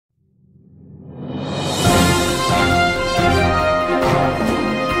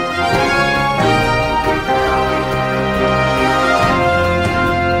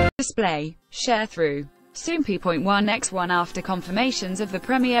display. Sharethrough. Soompi.1x1 After confirmations of the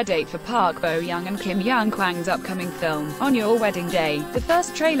premiere date for Park Bo-young and Kim Young-kwang's upcoming film, On Your Wedding Day, the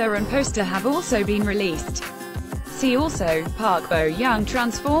first trailer and poster have also been released. See also, Park Bo-young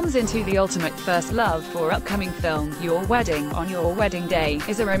transforms into the ultimate first love for upcoming film, Your Wedding, On Your Wedding Day,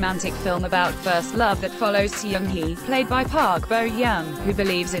 is a romantic film about first love that follows Seung-hee, played by Park Bo-young, who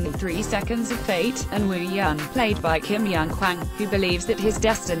believes in 3 seconds of fate, and Woo-yeon, played by Kim Young-kwang, who believes that his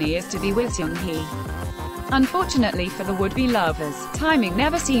destiny is to be with Seung-hee. Unfortunately for the would-be lovers, timing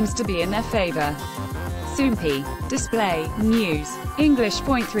never seems to be in their favor. Soompi. Display. News.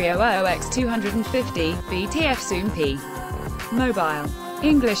 English.300x250, BTF Soompi. Mobile.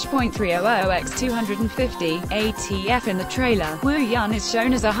 English.300x250, ATF. In the trailer, Woo-yeon is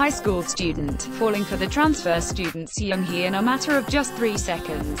shown as a high school student, falling for the transfer student Seung-hee in a matter of just 3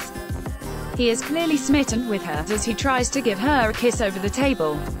 seconds. He is clearly smitten with her, as he tries to give her a kiss over the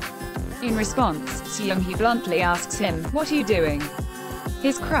table. In response, Seung-hee bluntly asks him, "What are you doing?"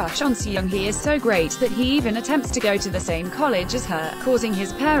 His crush on Seung-hee is so great that he even attempts to go to the same college as her, causing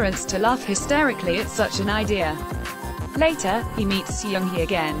his parents to laugh hysterically at such an idea. Later, he meets Seung-hee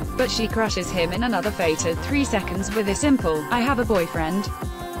again, but she crushes him in another fated 3 seconds with a simple, "I have a boyfriend."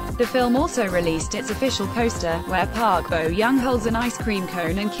 The film also released its official poster, where Park Bo-young holds an ice cream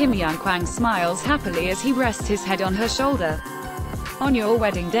cone and Kim Young-kwang smiles happily as he rests his head on her shoulder. On Your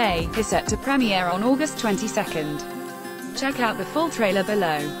Wedding Day is set to premiere on August 22nd. Check out the full trailer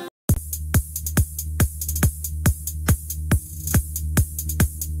below.